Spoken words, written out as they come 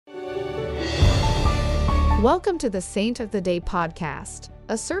Welcome to the Saint of the Day podcast,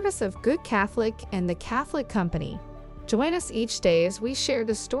 a service of Good Catholic and the Catholic Company. Join us each day as we share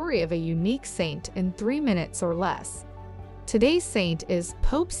the story of a unique saint in 3 minutes or less. Today's saint is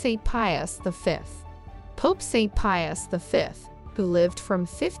Pope St. Pius V. Pope St. Pius V, who lived from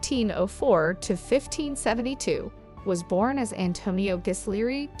 1504 to 1572, was born as Antonio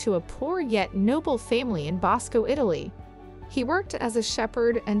Ghislieri to a poor yet noble family in Bosco, Italy. He worked as a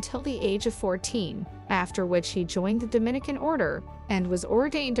shepherd until the age of 14, after which he joined the Dominican order and was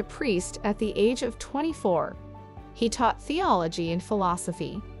ordained a priest at the age of 24. He taught theology and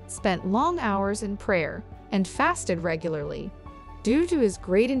philosophy, spent long hours in prayer, and fasted regularly. Due to his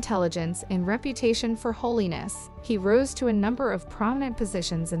great intelligence and reputation for holiness, he rose to a number of prominent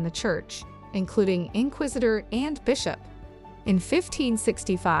positions in the Church, including inquisitor and bishop. In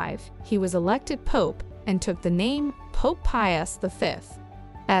 1565, he was elected pope and took the name Pope Pius V.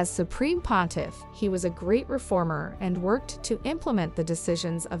 As Supreme Pontiff, he was a great reformer and worked to implement the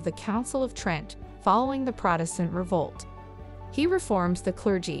decisions of the Council of Trent following the Protestant Revolt. He reformed the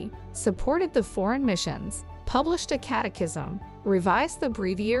clergy, supported the foreign missions, published a catechism, revised the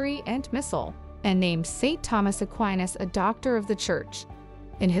breviary and missal, and named St. Thomas Aquinas a doctor of the Church.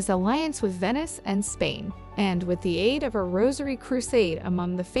 In his alliance with Venice and Spain, and with the aid of a rosary crusade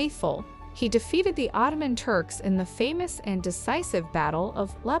among the faithful, he defeated the Ottoman Turks in the famous and decisive Battle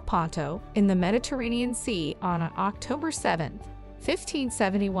of Lepanto in the Mediterranean Sea on October 7,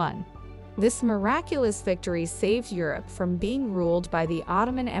 1571. This miraculous victory saved Europe from being ruled by the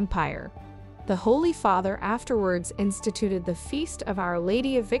Ottoman Empire. The Holy Father afterwards instituted the Feast of Our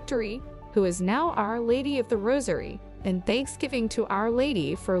Lady of Victory, who is now Our Lady of the Rosary, in thanksgiving to Our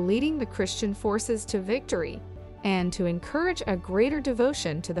Lady for leading the Christian forces to victory, and to encourage a greater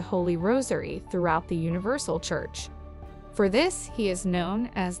devotion to the Holy Rosary throughout the Universal Church. For this, he is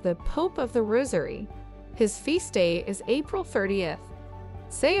known as the Pope of the Rosary. His feast day is April 30th.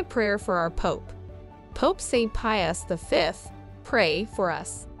 Say a prayer for our Pope. Pope St. Pius V, pray for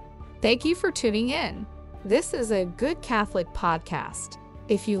us. Thank you for tuning in. This is a Good Catholic podcast.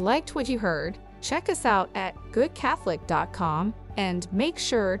 If you liked what you heard, check us out at goodcatholic.com and make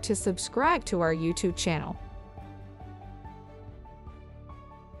sure to subscribe to our YouTube channel.